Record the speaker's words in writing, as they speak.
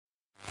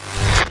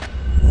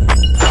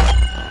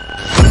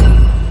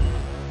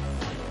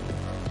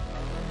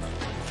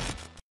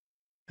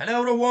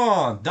Hello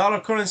everyone, Dollar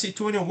Currency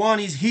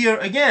 21 is here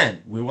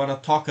again. We want to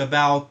talk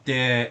about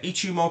the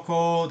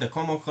Ichimoku, the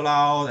Kumo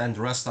Cloud, and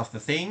the rest of the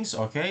things,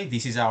 okay?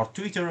 This is our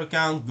Twitter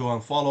account, go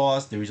and follow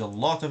us. There is a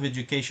lot of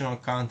educational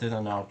content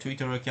on our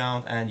Twitter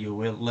account and you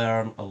will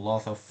learn a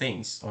lot of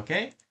things,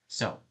 okay?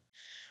 So,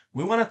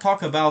 we want to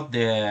talk about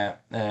the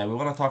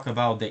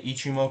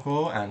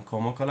Ichimoku and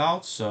Kumo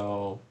Cloud.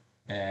 So,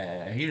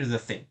 here's the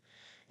thing.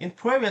 In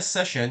previous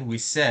session, we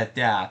said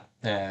that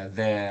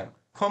the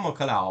Kumo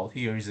Cloud,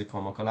 here is the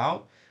Kumo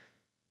Cloud,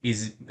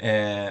 is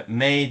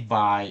made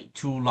by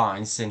two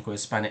lines, Senko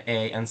span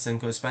A and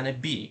Senko span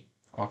B.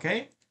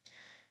 Okay?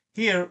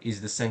 Here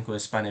is the Senko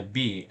span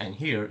B and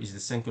here is the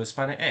Senko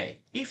span A.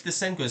 If the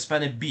Senko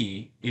span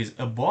B is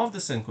above the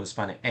Senko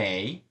span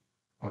A,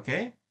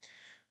 okay,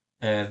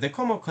 the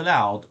Kumo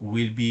Cloud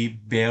will be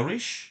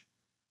bearish,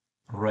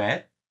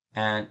 red,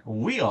 and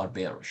we are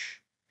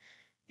bearish.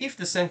 If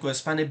the Senko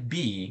span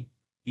B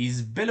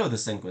is below the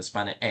Senko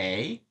span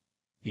A,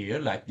 here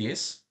like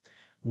this,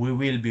 we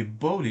will be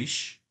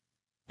bullish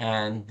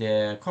and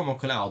the Kumo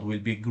Cloud will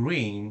be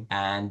green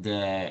and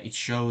it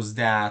shows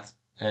that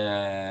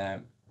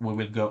we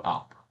will go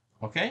up.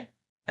 Okay?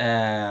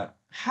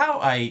 How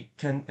I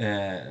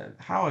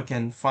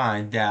can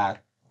find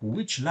that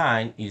which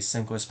line is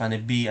Senko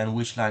span B and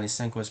which line is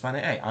Senko span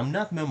A? I'm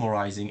not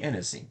memorizing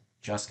anything.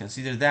 Just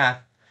consider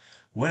that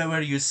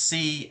whenever you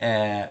see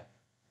a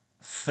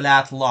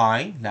flat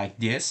line like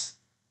this,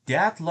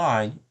 that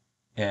line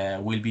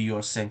will be your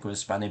Senko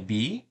span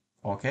B,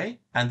 okay?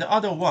 And the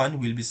other one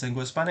will be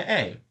Senko span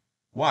A.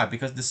 Why?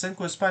 Because the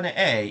Senko span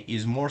A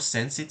is more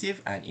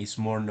sensitive and it's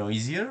more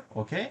noisier,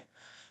 okay?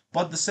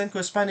 But the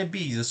Senko span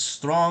B is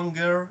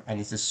stronger and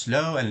it's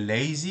slow and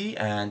lazy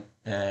and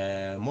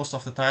most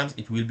of the times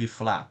it will be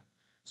flat.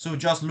 So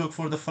just look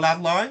for the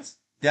flat lines.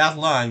 That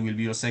line will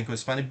be your Senko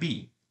span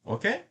B,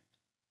 okay?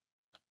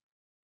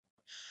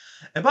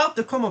 About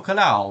the Kumo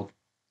Cloud,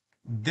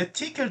 the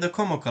thicker the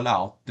Kumo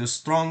Cloud, the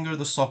stronger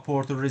the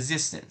support or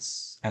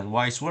resistance, and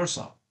vice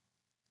versa.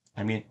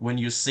 I mean, when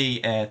you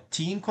see a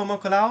thin Kumo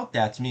Cloud,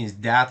 that means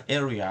that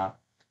area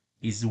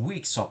is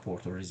weak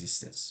support or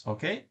resistance,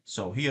 okay?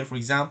 So here, for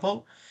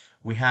example,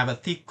 we have a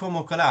thick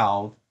Kumo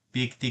Cloud,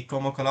 big thick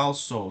Kumo Cloud,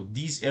 so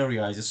this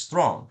area is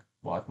strong.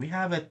 But we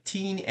have a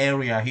thin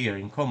area here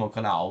in Kumo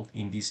Cloud,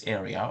 in this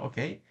area,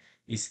 okay?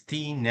 It's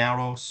thin,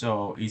 narrow,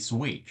 so it's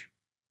weak,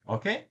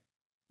 okay?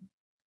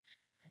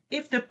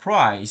 If the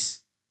price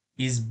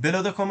is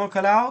below the Kumo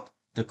Cloud,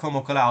 the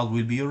Kumo Cloud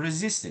will be your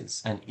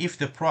resistance. And if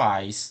the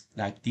price,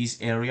 like this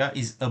area,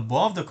 is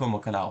above the Kumo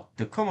Cloud,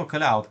 the Kumo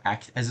Cloud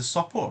acts as a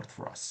support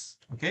for us.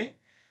 Okay?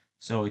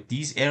 So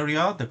this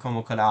area, the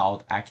Kumo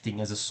Cloud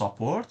acting as a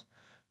support,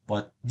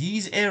 but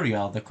this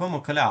area, the Kumo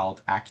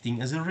Cloud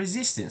acting as a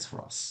resistance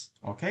for us.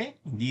 Okay?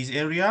 In this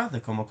area, the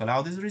Kumo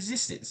Cloud is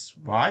resistance.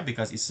 Why?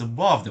 Because it's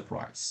above the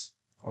price.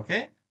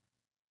 Okay?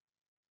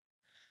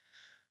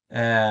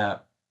 Uh,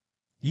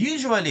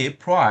 Usually,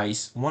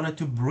 price wanted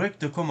to break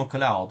the Kumo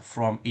Cloud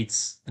from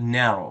its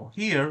narrow.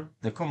 Here,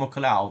 the Kumo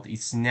Cloud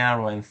is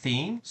narrow and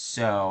thin,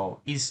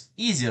 so it's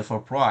easier for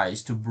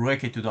price to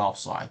break it to the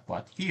upside.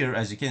 But here,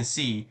 as you can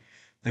see,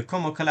 the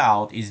Kumo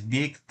Cloud is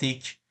big,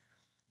 thick,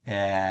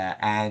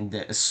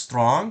 and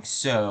strong,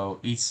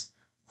 so it's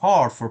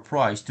hard for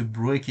price to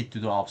break it to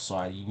the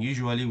upside.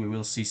 Usually, we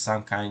will see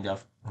some kind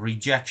of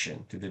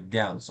rejection to the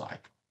downside.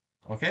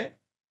 Okay?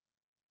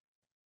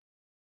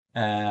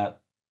 Uh,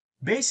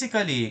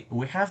 Basically,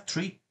 we have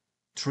three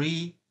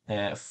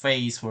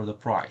phase for the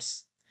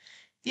price.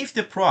 If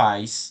the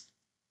price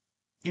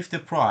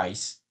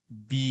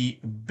be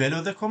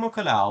below the Kumo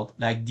Cloud,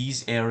 like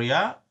this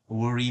area,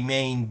 will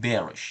remain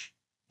bearish.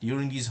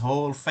 During this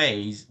whole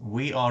phase,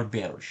 we are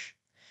bearish.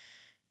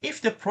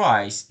 If the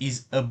price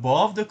is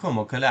above the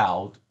Kumo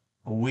Cloud,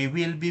 we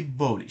will be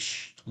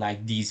bullish,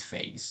 like this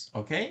phase,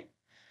 okay?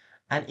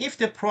 And if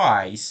the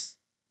price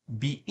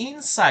be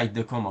inside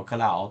the Kumo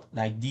Cloud,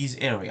 like this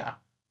area,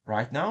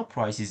 right now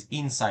price is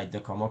inside the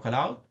Kumo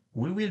Cloud,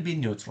 we will be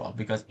neutral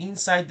because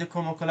inside the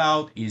Kumo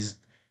Cloud is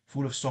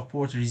full of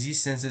support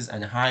resistances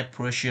and high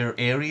pressure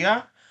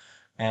area,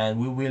 and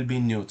we will be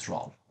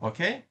neutral.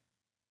 Okay,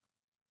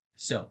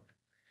 so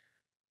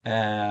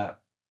uh,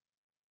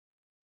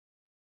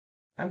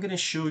 I'm gonna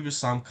show you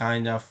some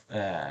kind of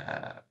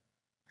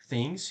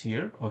things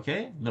here.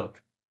 Okay,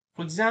 look,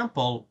 for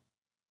example,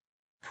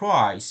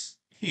 price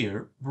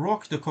here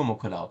broke the Kumo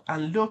Cloud,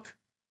 and look,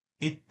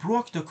 it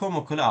broke the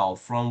Kumo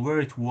Cloud from where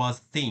it was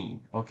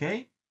thin.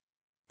 Okay,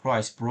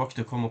 price broke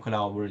the Kumo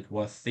Cloud where it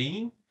was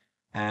thin,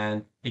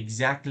 and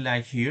exactly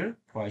like here,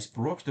 price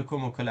broke the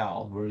Kumo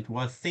Cloud where it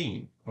was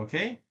thin.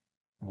 Okay,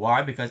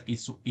 why? Because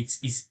it's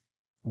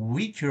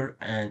weaker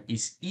and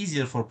it's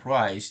easier for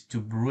price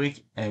to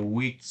break a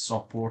weak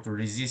support or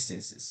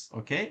resistances.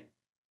 Okay,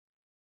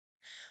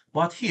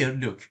 but here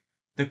look,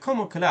 the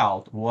Kumo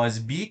Cloud was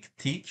big,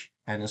 thick,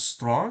 and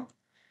strong.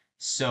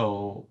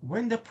 So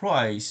when the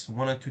price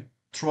wanted to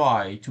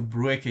try to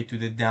break it to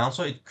the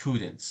downside, it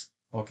couldn't.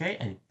 Okay,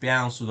 and it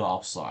bounced to the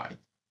upside.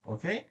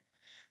 Okay,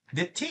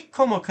 The thick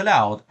Kumo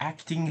cloud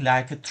acting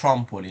like a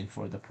trampoline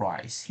for the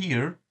price.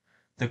 Here,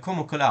 the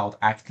Kumo cloud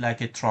act like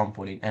a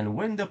trampoline, and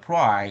when the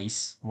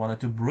price wanted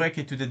to break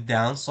it to the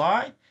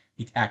downside,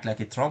 it act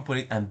like a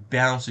trampoline and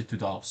bounce it to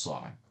the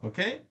upside.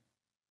 Okay,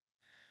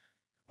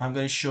 I'm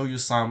going to show you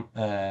some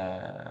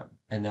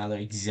another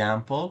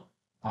example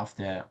of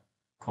the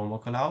Kumo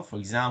cloud. For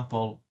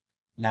example,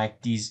 like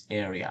this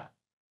area.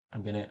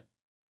 I'm going to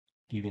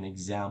give an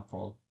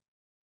example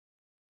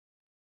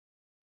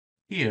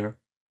here.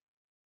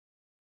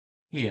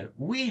 Here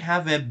we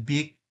have a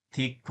big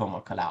thick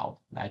Kumo cloud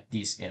like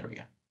this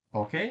area.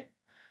 Okay,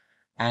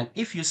 and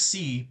if you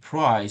see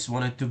price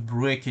wanted to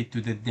break it to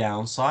the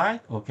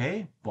downside,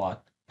 okay,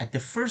 but at the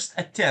first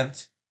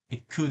attempt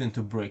it couldn't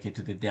to break it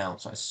to the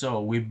downside,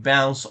 so we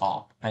bounce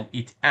up and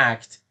it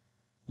act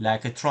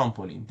like a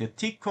trampoline. The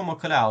thick Kumo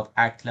cloud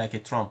act like a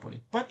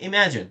trampoline. But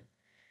imagine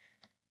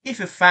if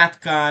a fat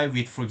guy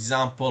with, for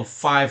example,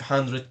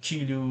 500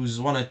 kilos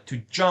wanted to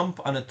jump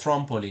on a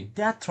trampoline,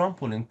 that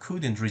trampoline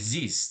couldn't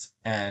resist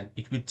and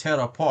it would tear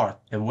apart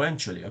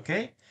eventually,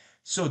 okay?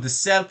 So the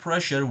cell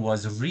pressure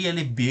was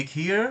really big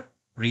here,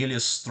 really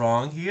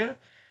strong here,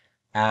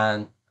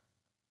 and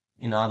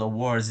in other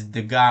words,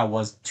 the guy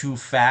was too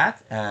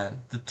fat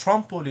and the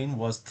trampoline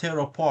was tear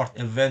apart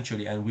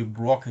eventually and we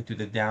broke it to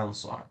the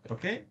downside,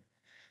 okay?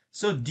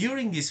 So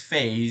during this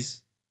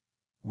phase,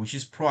 which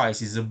is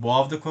price is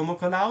above the Kumo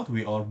cloud,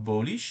 we are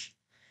bullish.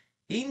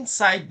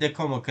 Inside the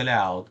Kumo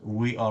cloud,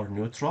 we are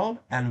neutral.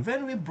 And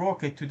when we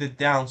broke it to the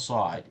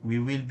downside, we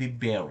will be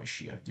bearish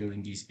here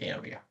during this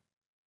area.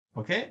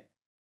 Okay?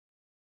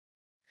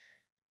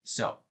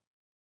 So,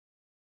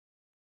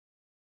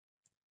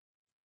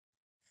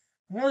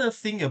 another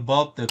thing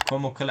about the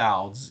Kumo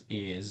clouds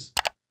is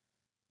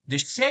the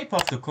shape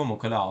of the Kumo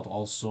cloud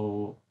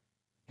also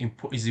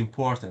is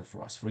important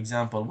for us. For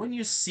example, when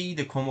you see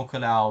the Kumo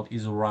cloud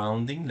is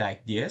rounding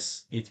like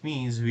this, it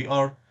means we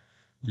are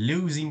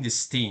losing the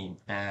steam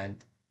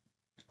and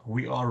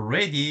we are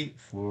ready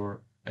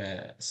for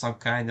some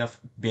kind of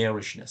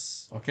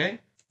bearishness, okay?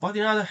 But on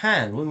the other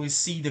hand, when we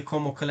see the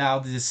Como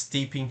cloud is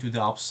steeping to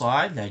the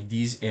upside, like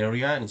this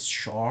area, and it's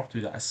sharp to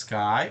the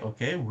sky,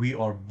 okay, we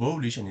are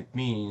bullish and it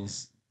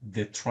means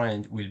the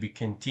trend will be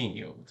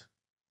continued,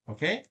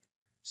 okay?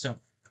 So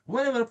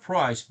whenever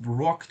price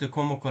broke the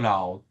Como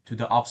cloud to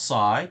the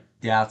upside,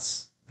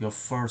 that's your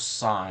first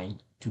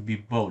sign to be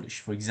bullish.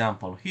 For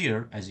example,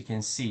 here, as you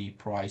can see,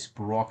 price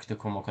broke the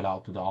Como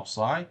cloud to the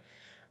upside.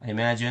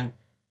 Imagine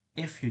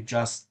if you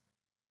just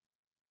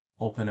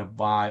open a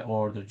buy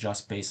order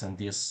just based on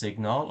this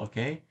signal,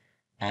 okay,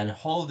 and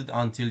hold it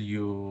until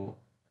you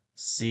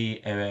see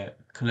a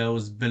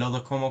close below the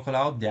Kumo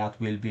cloud, that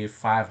will be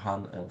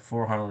 500,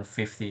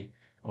 450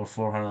 or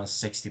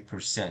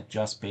 460%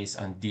 just based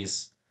on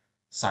this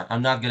sign.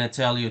 I'm not going to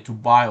tell you to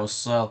buy or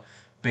sell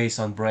based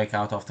on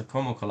breakout of the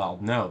Kumo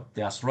cloud. No,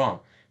 that's wrong.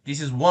 This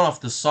is one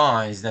of the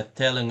signs that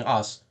telling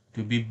us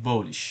to be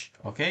bullish,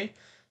 okay?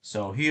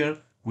 So here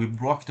we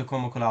broke the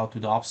Kumo cloud to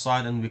the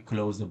upside and we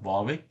closed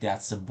above it.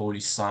 That's a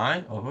bullish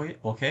sign,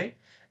 okay?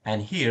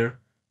 And here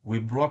we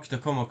broke the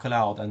Kumo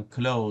cloud and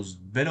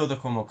closed below the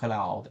Kumo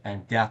cloud,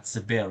 and that's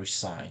a bearish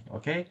sign,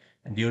 okay?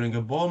 And during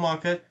a bull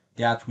market,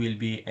 that will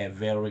be a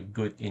very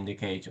good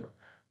indicator.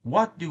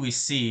 What do we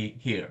see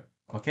here,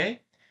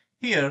 okay?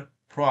 Here,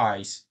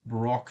 price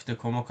broke the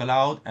Kumo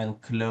cloud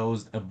and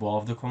closed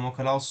above the Kumo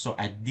cloud. So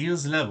at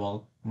this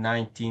level,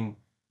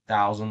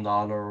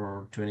 $19,000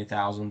 or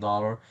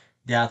 $20,000,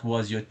 that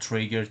was your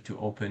trigger to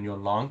open your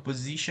long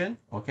position,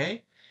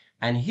 okay?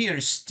 And here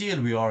still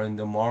we are in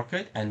the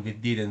market and we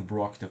didn't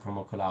broke the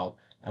Kumo cloud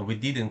and we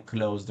didn't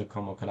close the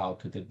Kumo cloud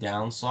to the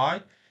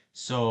downside.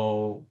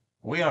 So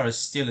we are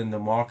still in the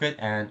market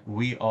and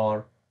we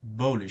are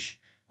bullish.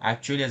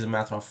 Actually, as a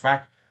matter of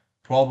fact,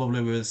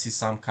 probably we'll see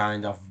some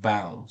kind of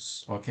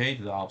bounce, okay,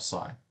 to the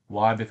upside.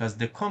 Why? Because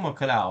the Kumo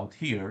cloud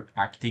here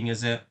acting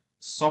as a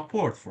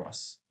support for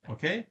us,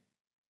 okay?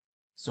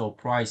 So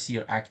price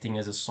here acting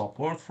as a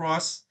support for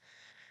us.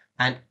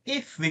 And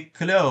if we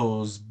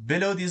close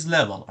below this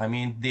level, I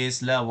mean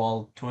this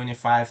level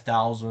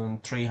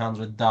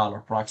 $25,300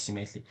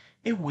 approximately,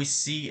 if we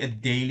see a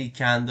daily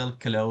candle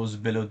close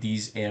below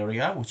this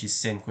area, which is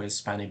Senko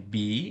Hispanic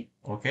B,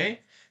 okay,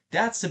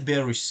 that's a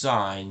bearish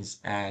signs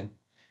and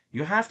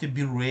you have to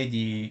be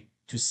ready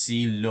to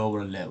see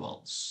lower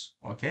levels,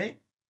 okay?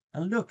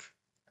 And look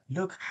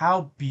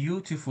how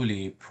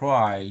beautifully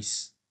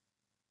price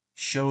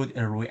showed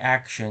a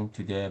reaction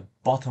to the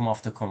bottom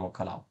of the Kumo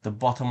cloud. The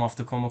bottom of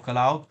the Kumo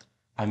cloud,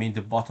 I mean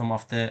the bottom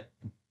of the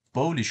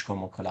bullish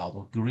Kumo cloud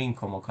or green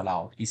Kumo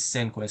cloud is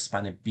Senko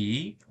Hispanic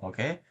B,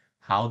 okay?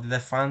 How did I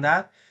find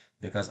that?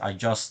 Because I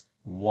just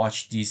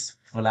watched this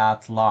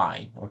flat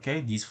line, okay?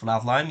 This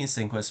flat line is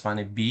Senko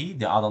Hispanic B,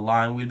 the other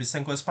line will be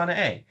Senko Hispanic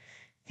A.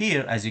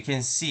 Here, as you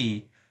can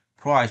see,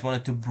 price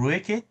wanted to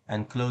break it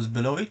and close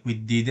below it. We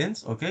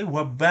didn't, okay?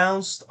 We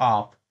bounced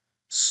up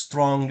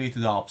strongly to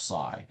the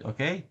upside,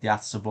 okay?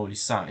 That's the bullish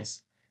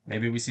signs.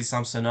 Maybe we see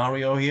some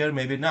scenario here,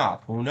 maybe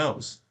not, who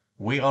knows?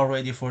 We are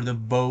ready for the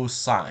both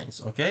signs,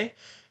 okay?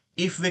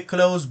 If we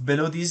close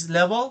below this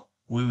level,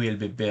 we will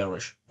be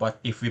bearish.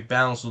 But if we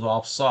bounce to the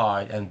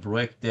upside and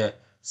break the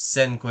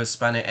Senko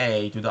span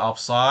A to the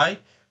upside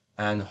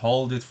and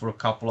hold it for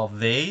a couple of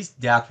days,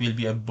 that will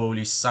be a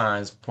bullish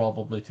sign,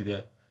 probably to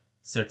the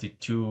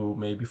 32,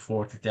 maybe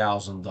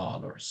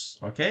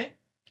 $40,000. Okay?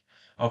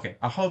 Okay,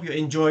 I hope you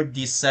enjoyed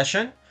this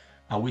session.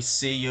 I will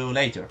see you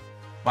later.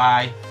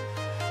 Bye.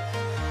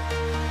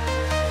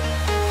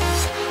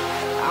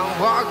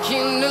 I'm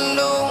walking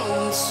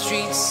alone, the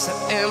streets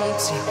are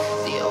empty.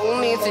 The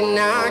only thing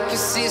I can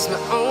see is my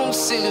own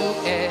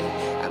silhouette.